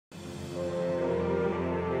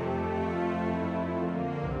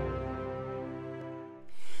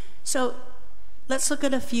So let's look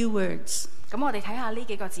at a few words. 咁我哋睇下呢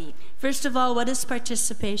幾個字。First of all, what is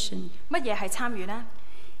participation? 乜嘢係參與呢？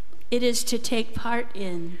 It is to take part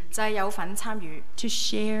in, 就係有份參與、 to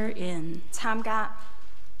share in, 參加、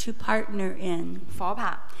 to partner in. 夥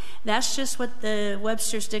拍。That's just what the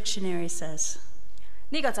Webster's Dictionary says.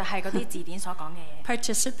 呢個就係嗰啲字典所講嘅嘢。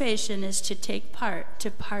Participation is to take part, to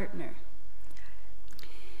partner.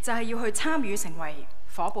 就係要去參與成為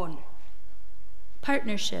夥伴。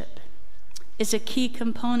Partnership is a key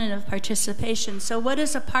component of participation. So what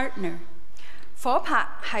is a partner? 夥拍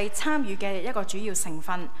係參與嘅一個主要成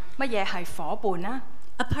分。乜嘢係夥伴呢？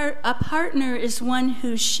 A partner is one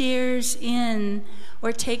who shares in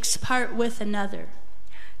or takes part with another.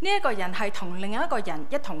 呢一個人係同另一個人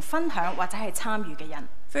一同分享或者係參與嘅人。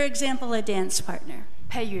For example, a dance partner.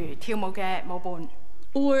 譬如跳舞嘅舞伴。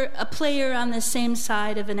Or a player on the same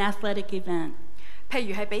side of an athletic event. 譬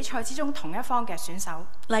如係比賽之中同一方嘅選手。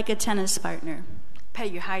Like a tennis partner.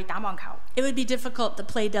 譬如係打網球。It would be difficult to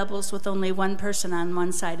play doubles with only one person on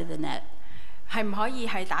one side of the net. 係唔可以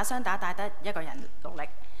係打雙打打得一個人努力。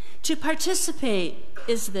To participate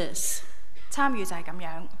is this. 參與就係咁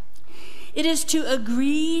樣。It is to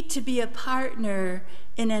agree to be a partner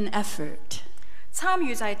in an effort. 參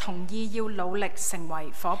與就係同意要努力成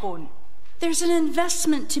為夥伴。There's an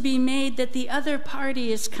investment to be made that the other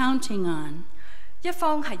party is counting on. 一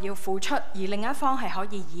方係要付出，而另一方係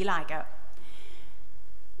可以依賴嘅。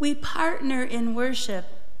We partner in worship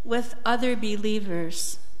with other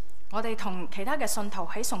believers. 我哋同其他嘅信徒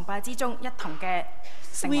喺崇拜之中一同嘅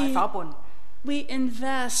成為夥伴。We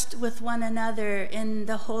invest with one another in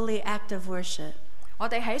the holy act of worship. 我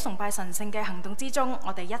哋喺崇拜神聖嘅行動之中，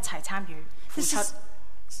我哋一齊參與付出。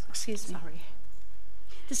Excuse me. Sorry.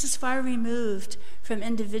 This is far removed from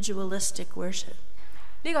individualistic worship.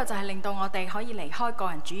 呢個就係令到我哋可以離開個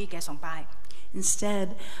人主義嘅崇拜。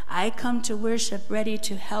Instead, I come to worship ready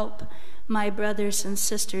to help my brothers and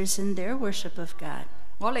sisters in their worship of God.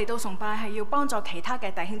 我嚟到崇拜係要幫助其他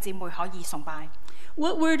嘅弟兄姊妹可以崇拜。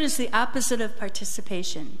What word is the opposite of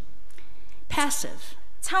participation? Passive.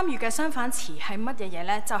 參與嘅相反詞係乜嘢嘢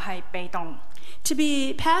呢？就係被動。To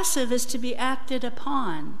be passive is to be acted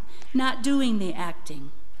upon, not doing the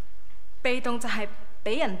acting. 被動就係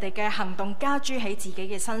俾人哋嘅行動加諸喺自己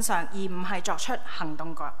嘅身上，而唔係作出行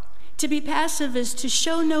動嘅。To be passive is to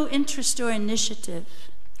show no interest or initiative.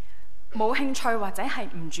 冇興趣或者係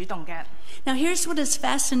唔主動嘅。Now here's what is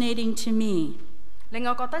fascinating to me. 令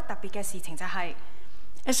我覺得特別嘅事情就係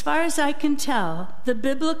，as far as I can tell, the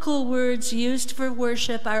biblical words used for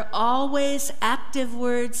worship are always active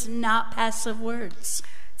words, not passive words.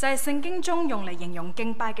 就係聖經中用嚟形容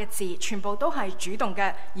敬拜嘅字，全部都係主動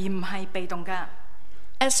嘅，而唔係被動嘅。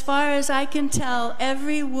As far as I can tell,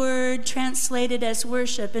 every word translated as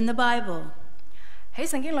worship in the Bible 喺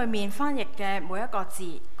聖經裏面翻譯嘅每一個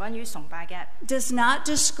字，關於崇拜嘅 does not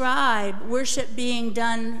describe worship being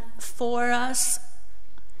done for us,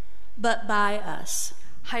 but by us.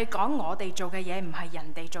 係講我哋做嘅嘢，唔係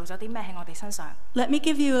人哋做咗啲咩喺我哋身上。Let me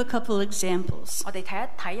give you a couple examples. 我哋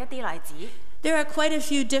睇一啲例子。There are quite a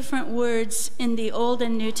few different words in the Old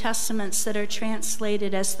and New Testaments that are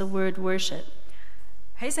translated as the word worship.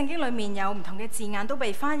 喺聖經裏面有唔同嘅字眼都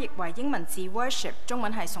被翻譯為英文字 worship， 中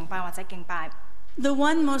文係崇拜或者敬拜。The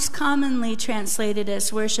one most commonly translated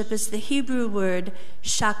as worship is the Hebrew word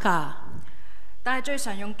shaka. 但係最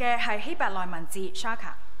常用嘅係希伯來文字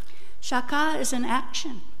shaka。Shaka is an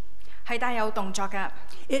action. 係帶有動作嘅。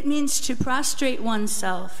It means to prostrate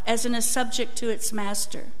oneself as in a subject to its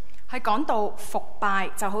master. 係講到服拜，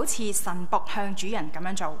就好似臣僕向主人咁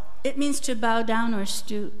樣做。It means to bow down or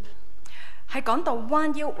stoop. 係講到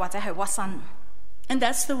彎腰或者係屈身。And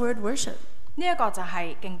that's the word worship. 呢一個就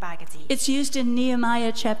係敬拜嘅字。It's used in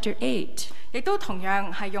Nehemiah chapter 8. 亦都同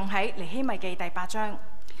樣係用喺尼希米記第8章。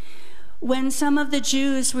When some of the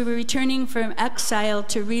Jews were returning from exile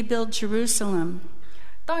to rebuild Jerusalem,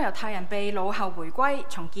 當猶太人被擄後回歸，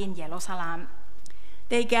重建耶路撒冷。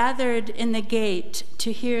They gathered in the gate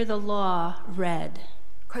to hear the law read.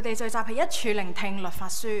 佢哋聚集喺一處聆聽律法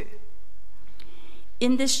書。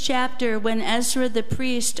In this chapter, when Ezra the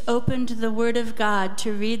priest opened the Word of God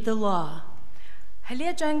to read the law, 喺呢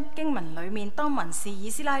一章經文裏面，當文士以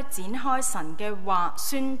斯拉展開神嘅話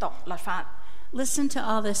宣讀律法。listen to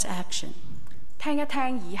all this action. 聽一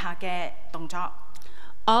聽以下嘅動作。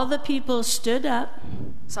All the people stood up,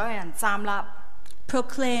 所有人站立。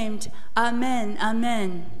proclaimed, Amen,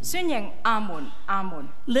 Amen. 宣認阿門阿門。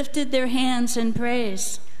Lifted their hands in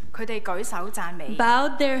praise. 佢哋舉手讚美。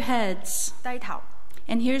Bowed their heads. 低頭。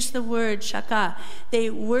And here's the word, shaka. They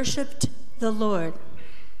worshipped the Lord.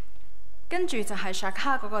 跟住就係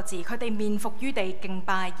shaka 嗰個字，佢哋面伏於地敬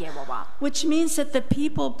拜耶和華。Which means that the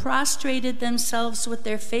people prostrated themselves with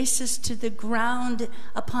their faces to the ground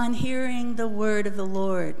upon hearing the word of the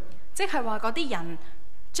Lord. 即係話嗰啲人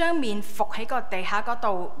將面伏喺個地下嗰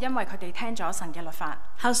度，因為佢哋聽咗神嘅律法。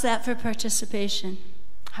How's that for participation?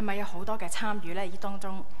 係咪有好多嘅參與呢？呢當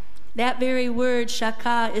中 That very word,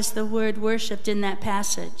 shaka, is the word worshipped in that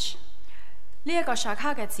passage. 呢一個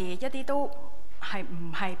shaka 嘅字一啲都係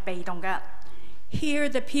唔係被動嘅。Here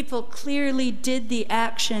the people clearly did the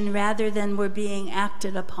action rather than were being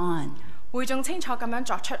acted upon. 會眾清楚咁樣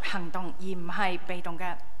作出行動，而唔係被動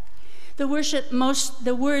嘅。The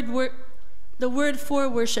word for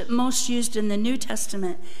worship most used in the New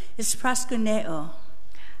Testament is proskuneo.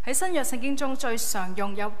 喺新約聖經中最常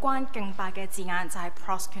用有關敬拜嘅字眼就係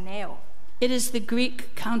proskuneo。It is the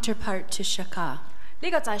Greek counterpart to shaka. 呢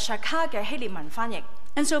個就係 shaka 嘅希臘文翻譯。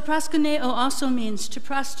And so proskuneo also means to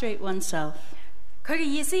prostrate oneself. 佢嘅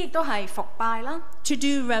意思亦都係伏拜啦 to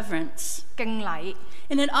do reverence. 敬禮。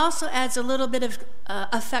And it also adds a little bit of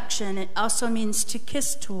affection. It also means to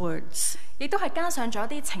kiss towards. 亦都係加上咗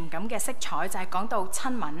啲情感嘅色彩，就係講到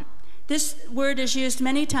親吻。This word is used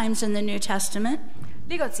many times in the New Testament.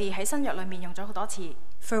 呢個字喺新約裏面用咗好多次。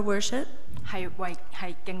For worship.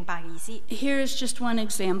 係敬拜嘅意思。Here is just one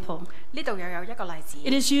example. 呢度又有一個例子。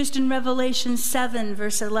It is used in Revelation 7,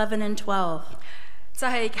 verse 11 and 12. 就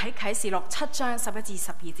係喺啟示錄7章11至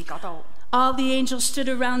12節嗰度。All the angels stood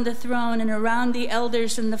around the throne and around the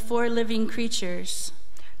elders and the 4 living creatures.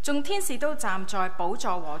 眾天使都站在寶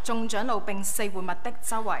座和眾長老並4活物的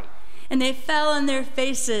周圍。And they fell on their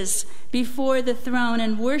faces before the throne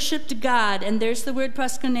and worshipped God. And there's the word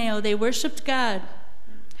proskuneo. They worshipped God.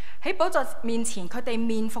 喺寶座面前，佢哋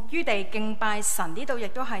面伏於地敬拜神。呢度亦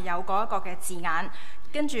都係有嗰一個嘅字眼。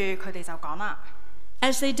跟住佢哋就講啦。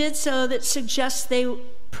As they did so, that suggests they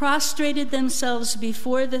prostrated themselves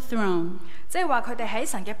before the throne. 即係話佢哋喺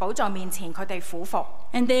神嘅寶座面前，佢哋俯伏。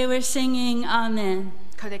And they were singing Amen.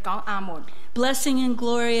 佢哋講阿門。Blessing and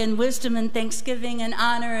glory and wisdom and thanksgiving and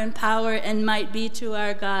honor and power and might be to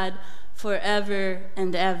our God forever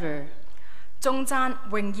and ever. 頌讚、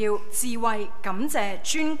榮耀、智慧、感謝、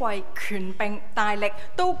尊貴、權柄、大力，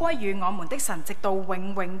都歸於我們的神，直到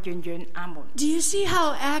永永遠遠。阿門。Do you see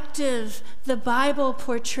how active the Bible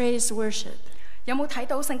portrays worship? 有冇睇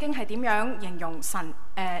到聖經係點樣形容神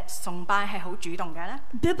崇拜係好主動嘅呢？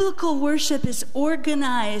 Biblical worship is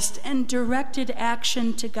organized and directed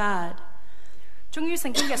action to God. 終於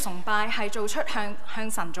聖經嘅崇拜係做出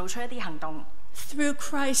向神做出一啲行動。Through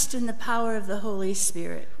Christ and the power of the Holy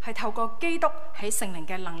Spirit. 係透過基督喺聖靈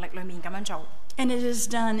嘅能力裏面咁樣做。And it is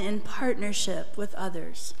done in partnership with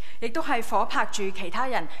others. 亦都係夥拍住其他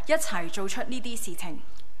人一齊做出呢啲事情。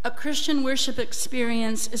A Christian worship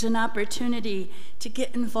experience is an opportunity to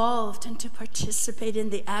get involved and to participate in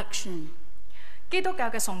the action. 基督教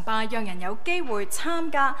嘅崇拜讓人有機會參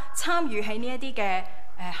與喺呢一啲嘅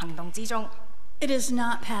行動之中。It is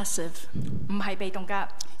not passive. 唔係被動㗎。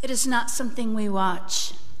It is not something we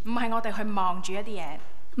watch. 唔係我哋去望住一啲嘢。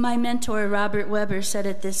My mentor Robert Weber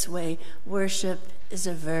said it this way: worship is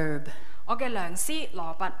a verb. 我嘅良師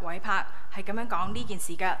羅拔韋柏係咁樣講呢件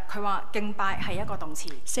事嘅。佢話敬拜係一個動詞。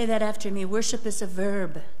Say that after me. Worship is a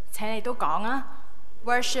verb. 請你都講啊。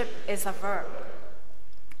Worship is a verb.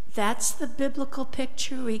 That's the biblical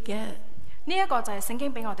picture we get. 呢一個就係聖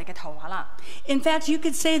經俾我哋嘅圖畫啦。In fact, you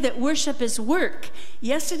could say that worship is work.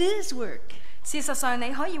 Yes, it is work. 事實上，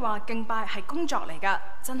你可以話敬拜係工作嚟㗎，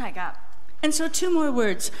真係㗎。And so 2 more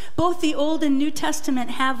words. Both the Old and New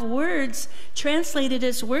Testament have words translated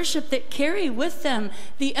as worship that carry with them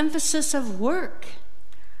the emphasis of work.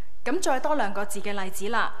 咁再多2個字嘅例子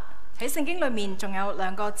啦。喺聖經裏面仲有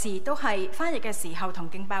2個字都係翻譯嘅時候同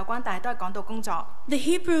敬拜有關，但係都係講到工作。The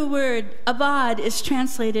Hebrew word abad is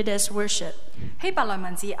translated as worship. 希伯來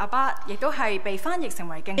文字 abad 亦都係被翻譯成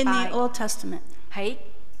為敬拜。In the Old Testament. 喺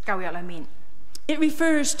舊約裏面。It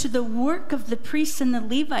refers to the work of the priests and the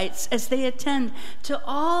Levites as they attend to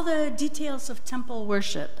all the details of temple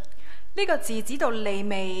worship. 呢個字指到利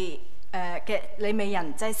未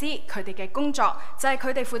人祭司佢哋嘅工作，就係佢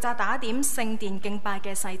哋負責打點聖殿敬拜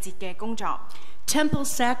嘅細節嘅工作。Temple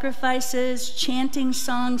sacrifices, chanting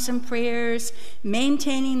songs and prayers,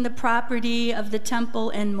 maintaining the property of the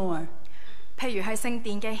temple, and more. 譬如係聖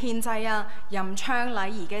殿嘅獻祭啊、吟唱禮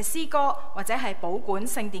儀嘅詩歌，或者係保管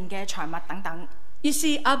聖殿嘅財物等等。You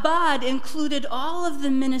see, abad included all of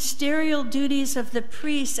the ministerial duties of the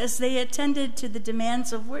priests as they attended to the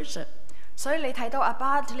demands of worship. 所以你睇到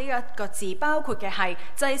abad 呢一個字，包括嘅係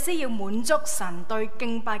祭司要滿足神對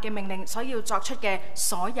敬拜嘅命令所要作出嘅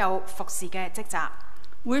所有服侍嘅職責。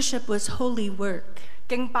Worship was holy work.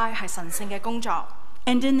 敬拜係神聖嘅工作。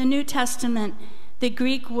And in the New Testament, the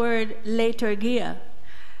Greek word liturgia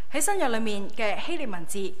喺新約裏面嘅希臘文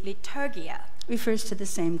字 liturgia refers to the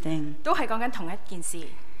same thing. 都係講緊同一件事。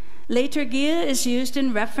Liturgia is used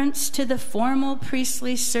in reference to the formal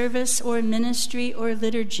priestly service or ministry or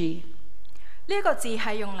liturgy. 呢一個字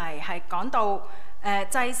係用嚟係講到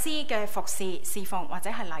祭司嘅服侍、侍奉或者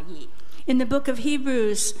係禮儀。In the book of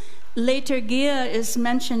Hebrews, liturgia is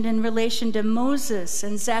mentioned in relation to Moses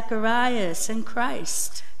and Zacharias and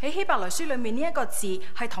Christ. 喺希伯來書裏面呢一個字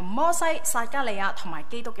係同摩西、撒迦利亞同埋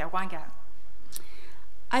基督有關嘅。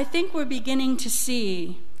I think we're beginning to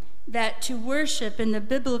see that to worship in the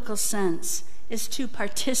biblical sense is to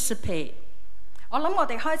participate. 我諗我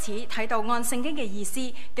哋開始睇到按聖經嘅意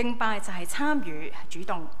思，敬拜就係參與、主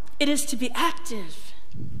動。It is to be active.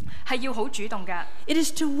 係要好主動嘅。It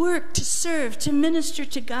is to work, to serve, to minister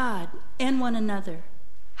to God and one another.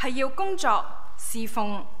 係要工作、侍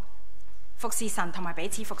奉、服侍神同埋彼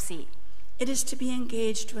此服侍。It is to be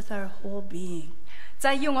engaged with our whole being. 就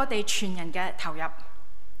係要我哋全人嘅投入。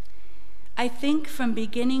I think from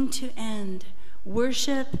beginning to end,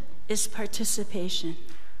 worship is participation.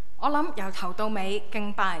 我諗由頭到尾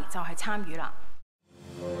敬拜就係參與啦。